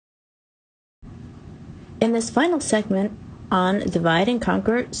In this final segment on divide and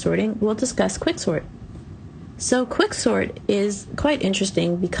conquer sorting, we'll discuss quicksort. So quicksort is quite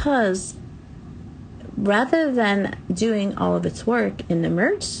interesting because rather than doing all of its work in the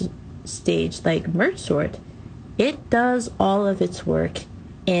merge stage like merge sort, it does all of its work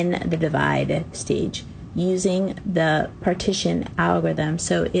in the divide stage using the partition algorithm.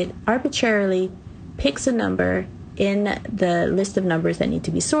 So it arbitrarily picks a number in the list of numbers that need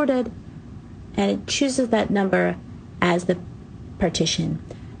to be sorted, and it chooses that number as the partition.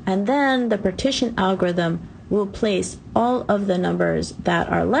 And then the partition algorithm will place all of the numbers that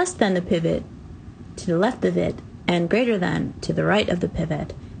are less than the pivot to the left of it and greater than to the right of the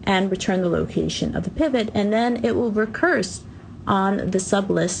pivot, and return the location of the pivot, and then it will recurse on the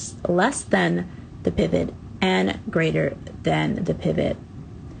sublist less than the pivot and greater than the pivot.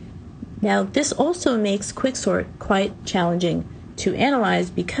 Now, this also makes quicksort quite challenging to analyze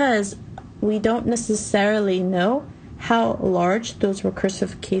because we don't necessarily know how large those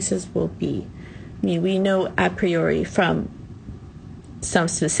recursive cases will be. I mean, we know a priori from some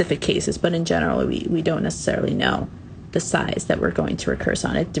specific cases, but in general, we don't necessarily know the size that we're going to recurse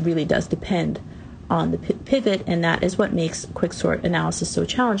on. It really does depend on the pivot, and that is what makes quicksort analysis so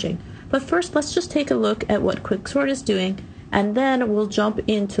challenging. But first, let's just take a look at what quicksort is doing, and then we'll jump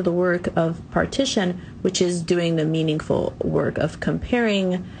into the work of partition, which is doing the meaningful work of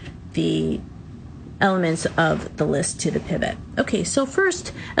comparing the elements of the list to the pivot. Okay, so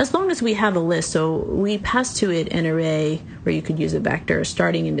first, as long as we have a list, so we pass to it an array where you could use a vector,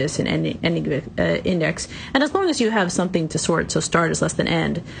 starting index and ending index, and as long as you have something to sort, so start is less than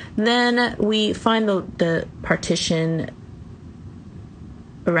end, then we find the partition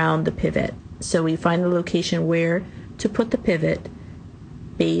around the pivot. So we find the location where to put the pivot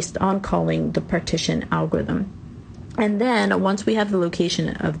based on calling the partition algorithm. And then once we have the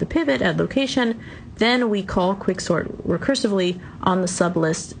location of the pivot at location, then we call quicksort recursively on the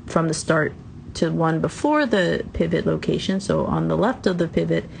sublist from the start to one before the pivot location, so on the left of the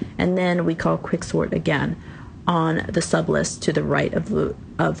pivot, and then we call quicksort again on the sublist to the right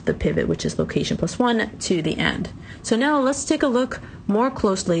of the pivot, which is location plus one, to the end. So now let's take a look more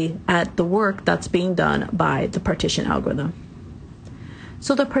closely at the work that's being done by the partition algorithm.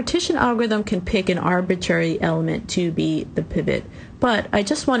 So the partition algorithm can pick an arbitrary element to be the pivot, but I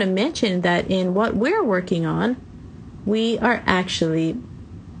just want to mention that in what we're working on, we are actually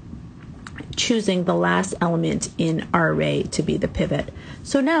choosing the last element in our array to be the pivot.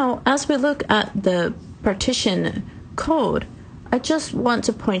 So now, as we look at the partition code, I just want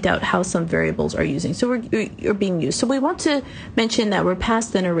to point out how some variables are being used. So we want to mention that we're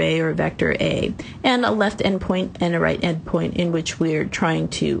passed an array or vector A and a left endpoint and a right endpoint in which we're trying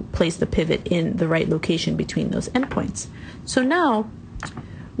to place the pivot in the right location between those endpoints. So now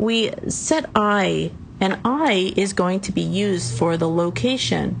we set I, and I is going to be used for the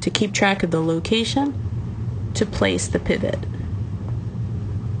location, to keep track of the location to place the pivot.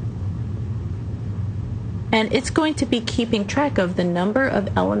 And it's going to be keeping track of the number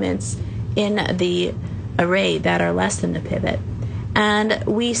of elements in the array that are less than the pivot. And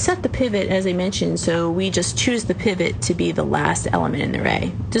we set the pivot, as I mentioned, so we just choose the pivot to be the last element in the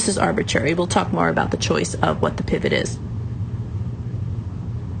array. This is arbitrary. We'll talk more about the choice of what the pivot is.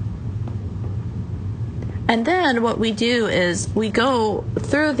 And then what we do is we go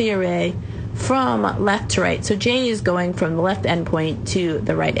through the array from left to right. So J is going from the left endpoint to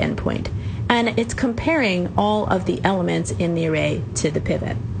the right endpoint. And it's comparing all of the elements in the array to the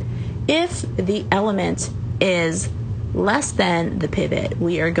pivot. If the element is less than the pivot,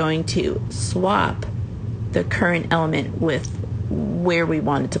 we are going to swap the current element with where we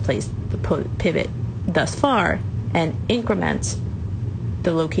wanted to place the pivot thus far and increment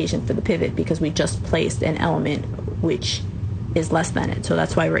the location for the pivot because we just placed an element which is less than it. So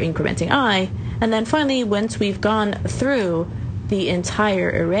that's why we're incrementing I. And then finally, once we've gone through the entire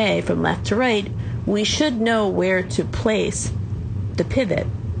array from left to right, we should know where to place the pivot,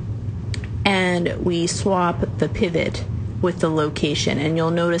 and we swap the pivot with the location, and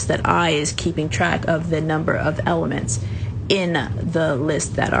you'll notice that I is keeping track of the number of elements in the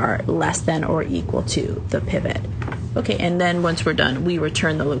list that are less than or equal to the pivot. Okay, and then once we're done, we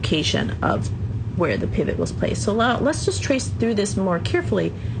return the location of where the pivot was placed. So now let's just trace through this more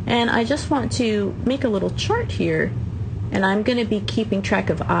carefully, and I just want to make a little chart here, and I'm going to be keeping track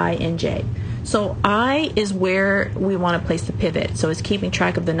of I and J. So I is where we want to place the pivot, so it's keeping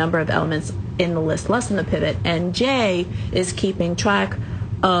track of the number of elements in the list less than the pivot, and J is keeping track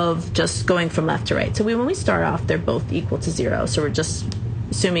of just going from left to right. So when we start off, they're both equal to 0, so we're just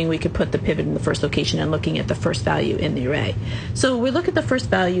assuming we could put the pivot in the first location and looking at the first value in the array. So we look at the first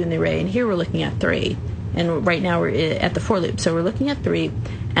value in the array, and here we're looking at 3. And right now we're at the for loop. So we're looking at 3,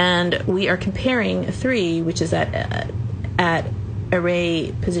 and we are comparing 3, which is at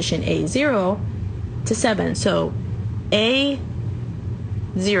array position A0, to 7. So A0,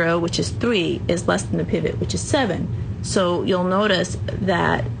 which is 3, is less than the pivot, which is 7. So you'll notice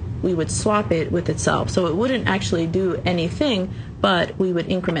that we would swap it with itself. So it wouldn't actually do anything, but we would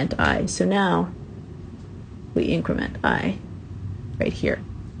increment I. So now we increment I right here,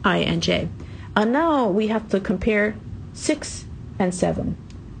 I and j. And now we have to compare 6 and 7.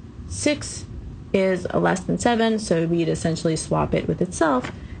 6 is less than 7, so we'd essentially swap it with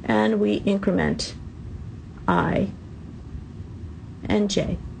itself, and we increment I and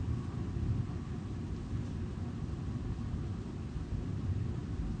j.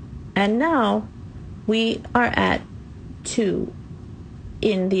 And now we are at 2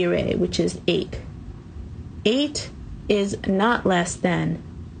 in the array, which is 8. 8 is not less than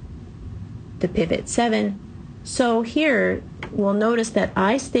the pivot 7. So here we'll notice that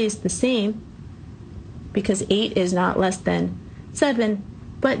I stays the same because 8 is not less than 7,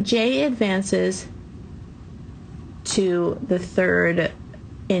 but j advances to the third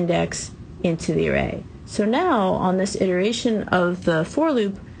index into the array. So now on this iteration of the for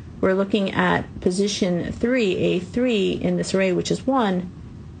loop, we're looking at position 3, A3 in this array, which is 1,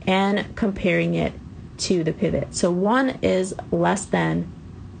 and comparing it to the pivot. So 1 is less than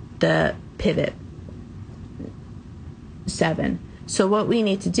the pivot 7. So what we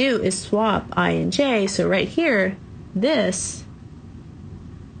need to do is swap I and j. So right here, this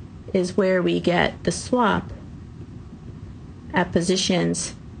is where we get the swap at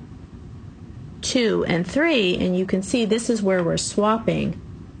positions 2 and 3, and you can see this is where we're swapping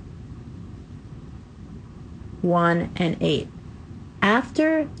 1 and 8.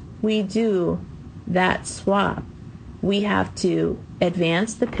 After we do that swap, we have to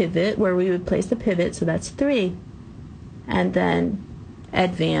advance the pivot where we would place the pivot, so that's 3, and then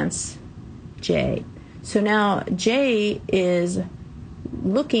advance j. So now j is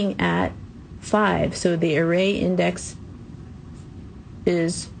looking at 5, so the array index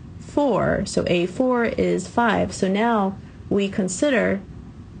is 4, so A4 is 5. So now we consider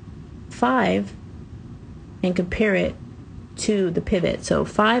 5 and compare it to the pivot. So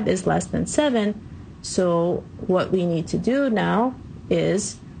 5 is less than 7, so what we need to do now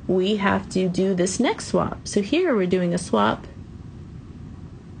is we have to do this next swap. So here we're doing a swap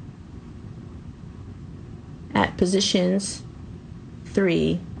at positions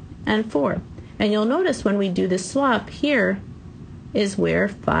 3 and 4. And you'll notice when we do this swap, here is where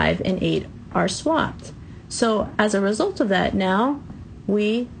 5 and 8 are swapped. So as a result of that, now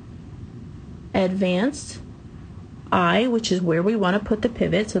we advanced I, which is where we want to put the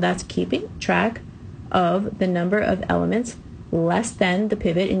pivot, so that's keeping track of the number of elements less than the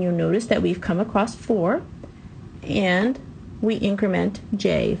pivot, and you'll notice that we've come across 4, and we increment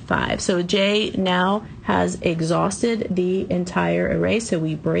j 5. So j now has exhausted the entire array, so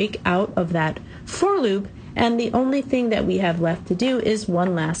we break out of that for loop, and the only thing that we have left to do is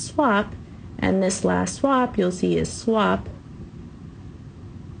one last swap, and this last swap you'll see is swap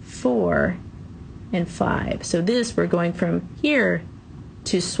 4 and 5. So this, we're going from here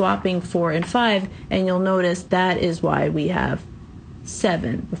to swapping 4 and 5, and you'll notice that is why we have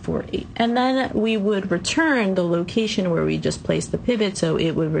 7 before 8. And then we would return the location where we just placed the pivot, so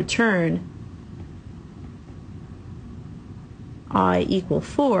it would return I equal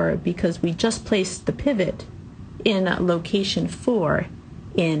 4 because we just placed the pivot in location 4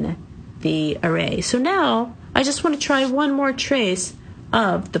 in the array. So now I just want to try one more trace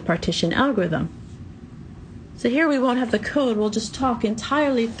of the partition algorithm. So here we won't have the code, we'll just talk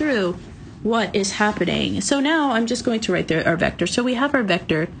entirely through what is happening. So now I'm just going to write our vector. So we have our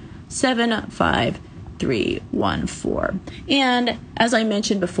vector 7, 5, 3, 1, 4. And as I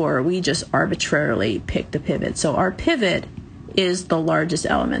mentioned before, we just arbitrarily pick the pivot. So our pivot is the largest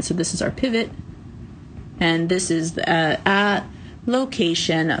element. So this is our pivot, and this is at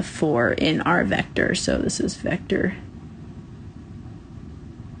location 4 in our vector. So this is vector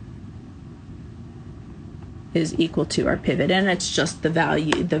is equal to our pivot, and it's just the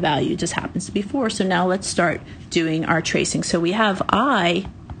value just happens to be 4. So now let's start doing our tracing. So we have I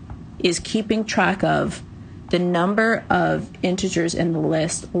is keeping track of the number of integers in the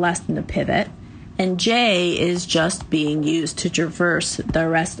list less than the pivot, and j is just being used to traverse the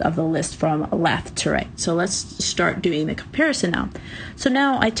rest of the list from left to right. So let's start doing the comparison now. So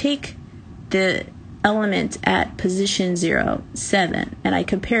now I take the element at position 0, 7, and I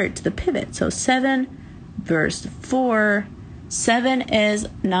compare it to the pivot. So 7 versus 4, 7 is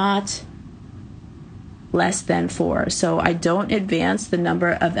not less than 4. So I don't advance the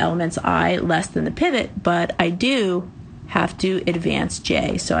number of elements I less than the pivot, but I do have to advance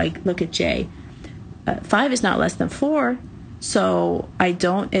j. So I look at j. 5 is not less than 4, so I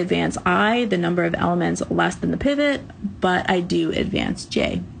don't advance I, the number of elements less than the pivot, but I do advance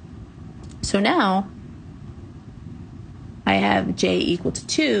j. So now I have j equal to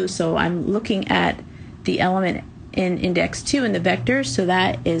 2, so I'm looking at the element in index 2 in the vector, so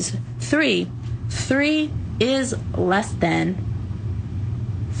that is 3. 3 is less than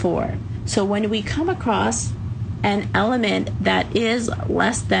 4. So when we come across an element that is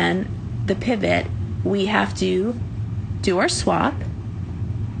less than the pivot, we have to do our swap.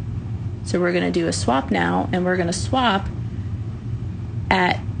 So we're going to do a swap now, and we're going to swap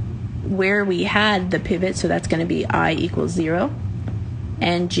at where we had the pivot, so that's going to be I equals 0,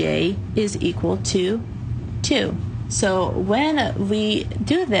 and j is equal to 2. So when we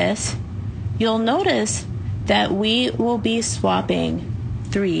do this, you'll notice that we will be swapping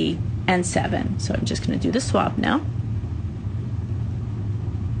 3 and 7. So I'm just going to do the swap now.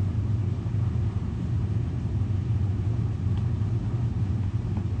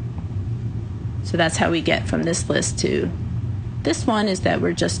 So that's how we get from this list to this one, is that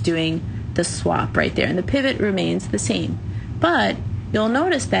we're just doing the swap right there, and the pivot remains the same. But you'll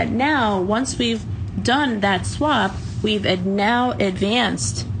notice that now, once we've done that swap, we've now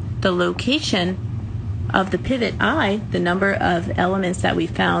advanced the location of the pivot I. The number of elements that we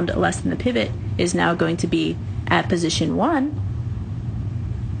found less than the pivot is now going to be at position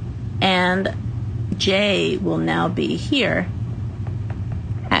 1, and j will now be here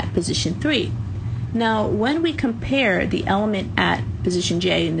at position 3. Now, when we compare the element at position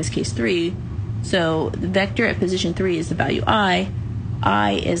j, in this case 3, so the vector at position 3 is the value I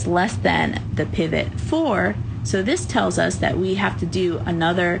is less than the pivot 4, so this tells us that we have to do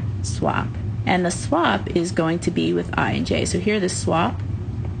another swap, and the swap is going to be with I and j. So here the swap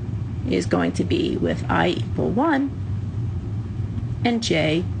is going to be with I equal 1 and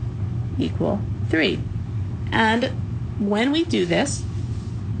j equal 3. And when we do this,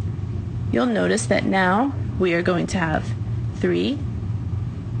 you'll notice that now we are going to have 3,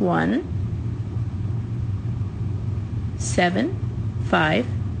 1, 7, 5,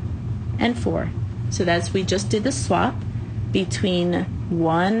 and 4. So that's, we just did the swap between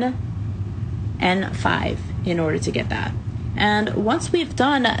 1 and 5 in order to get that. And once we've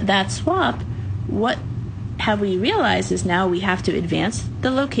done that swap, what have we realized is now we have to advance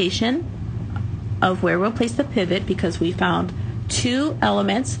the location of where we'll place the pivot, because we found 2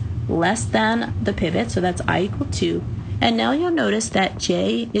 elements less than the pivot, so that's I equal 2. And now you'll notice that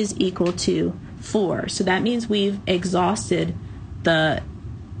j is equal to 4. So that means we've exhausted the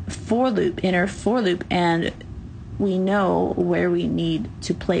for loop, inner for loop, and we know where we need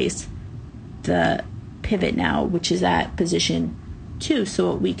to place the pivot now, which is at position 2.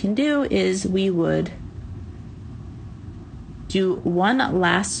 So what we can do is we would do one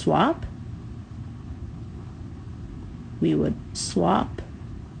last swap. We would swap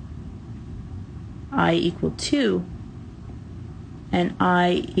I equal 2 and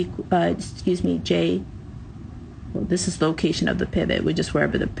I equal, j, well, this is location of the pivot, we just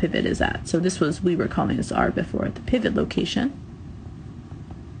wherever the pivot is at. So this was, we were calling this R before, the pivot location.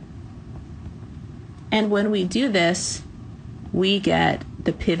 And when we do this, we get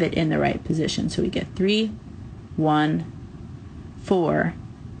the pivot in the right position. So we get 3, 1, 4,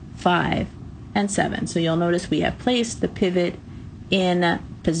 5, and 7. So you'll notice we have placed the pivot in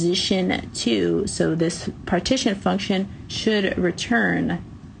position 2, so this partition function should return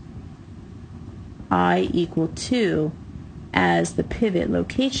I equal 2 as the pivot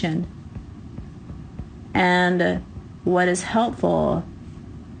location. And what is helpful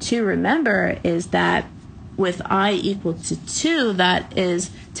to remember is that with I equal to 2, that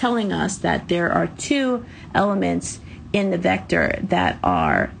is telling us that there are 2 elements in the vector that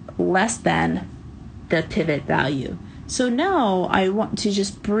are less than the pivot value. So now I want to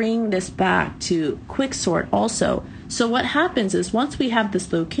just bring this back to Quicksort also. So what happens is, once we have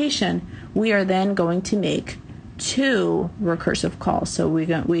this location, we are then going to make 2 recursive calls. So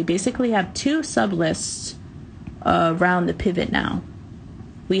we basically have 2 sublists around the pivot now.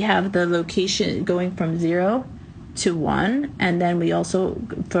 We have the location going from 0 to 1, and then we also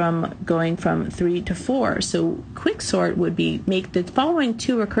going from 3 to 4. So Quicksort would be make the following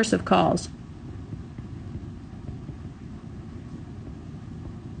 2 recursive calls.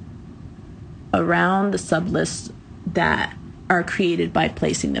 Around the sublists that are created by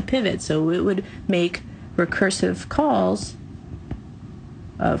placing the pivot. So it would make recursive calls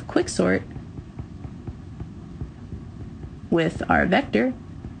of Quicksort with our vector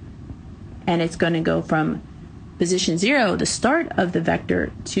and it's going to go from position 0, the start of the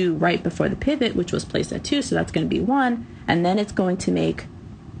vector, to right before the pivot, which was placed at 2, so that's going to be 1, and then it's going to make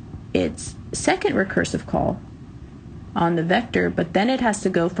its second recursive call on the vector, but then it has to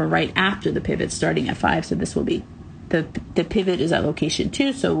go from right after the pivot, starting at 5, so this will be, the pivot is at location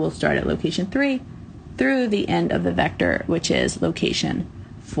 2, so we'll start at location 3 through the end of the vector, which is location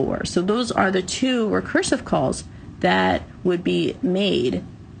 4. So those are the two recursive calls that would be made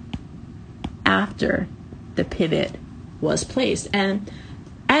after the pivot was placed. And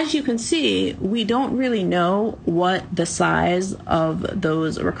as you can see, we don't really know what the size of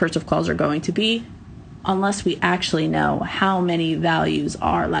those recursive calls are going to be unless we actually know how many values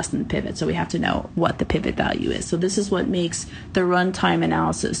are less than the pivot. So we have to know what the pivot value is. So this is what makes the runtime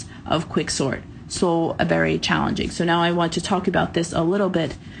analysis of Quicksort so very challenging. So now I want to talk about this a little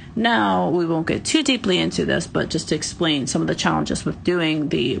bit. Now we won't get too deeply into this, but just to explain some of the challenges with doing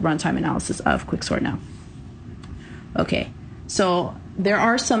the runtime analysis of Quicksort now. Okay, so there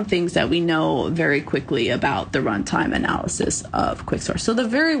are some things that we know very quickly about the runtime analysis of Quicksort. So the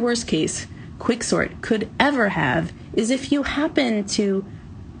very worst case Quicksort could ever have is if you happen to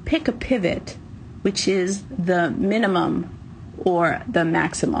pick a pivot which is the minimum or the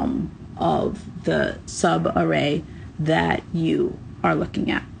maximum of the subarray that you are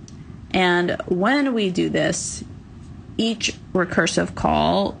looking at. And when we do this, each recursive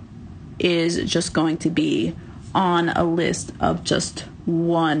call is just going to be on a list of just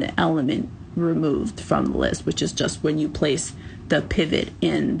one element removed from the list, which is just when you place the pivot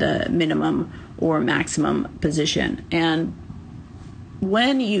in the minimum or maximum position. And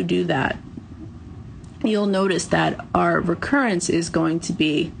when you do that, you'll notice that our recurrence is going to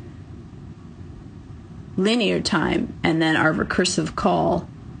be linear time and then our recursive call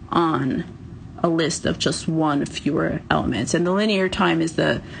on a list of just one fewer elements. And the linear time is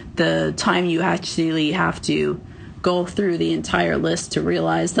the time you actually have to go through the entire list to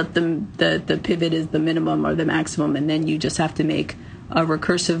realize that the pivot is the minimum or the maximum, and then you just have to make a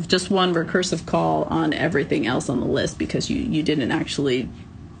recursive, just one recursive call on everything else on the list because you didn't actually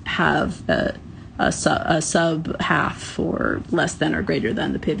have a sub half or less than or greater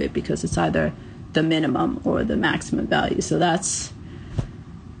than the pivot because it's either the minimum or the maximum value. So that's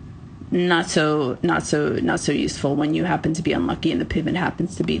not so useful when you happen to be unlucky and the pivot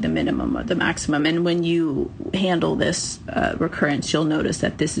happens to be the minimum or the maximum. And when you handle this recurrence, you'll notice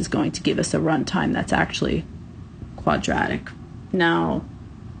that this is going to give us a runtime that's actually quadratic. Now,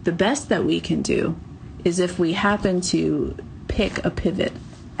 the best that we can do is if we happen to pick a pivot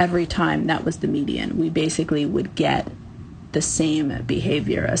every time that was the median, we basically would get the same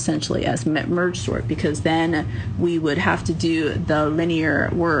behavior essentially as merge sort, because then we would have to do the linear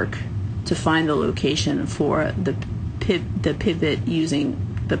work to find the location for the pivot using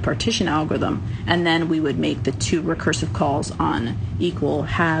the partition algorithm, and then we would make the two recursive calls on equal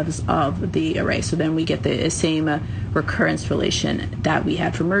halves of the array. So then we get the same recurrence relation that we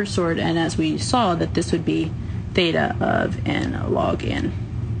had for merge sort, and as we saw that this would be theta of n log n.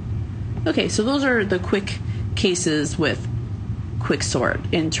 Okay, so those are the quick cases with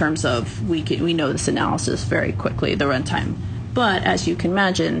Quicksort in terms of we know this analysis very quickly, the runtime. But as you can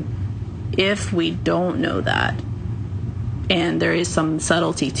imagine, if we don't know that, and there is some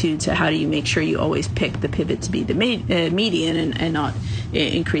subtlety to how do you make sure you always pick the pivot to be the median and not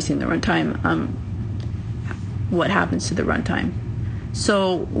increasing the runtime, what happens to the runtime?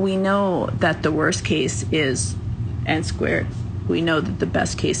 So we know that the worst case is n squared. We know that the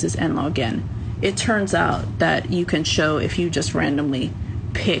best case is n log n. It turns out that you can show if you just randomly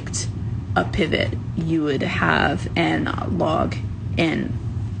picked a pivot, you would have n log n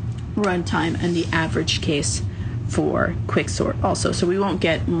runtime and the average case for Quicksort also. So we won't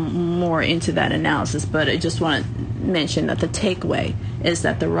get more into that analysis, but I just want to mention that the takeaway is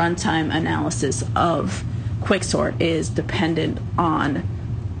that the runtime analysis of Quicksort is dependent on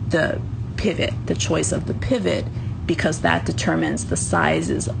the pivot, the choice of the pivot, because that determines the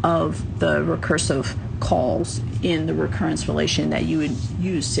sizes of the recursive calls in the recurrence relation that you would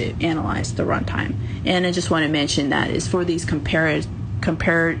use to analyze the runtime. And I just want to mention that is for these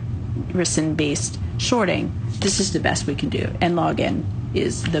comparison-based shorting, this is the best we can do, and log n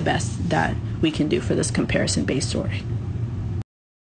is the best that we can do for this comparison-based sorting.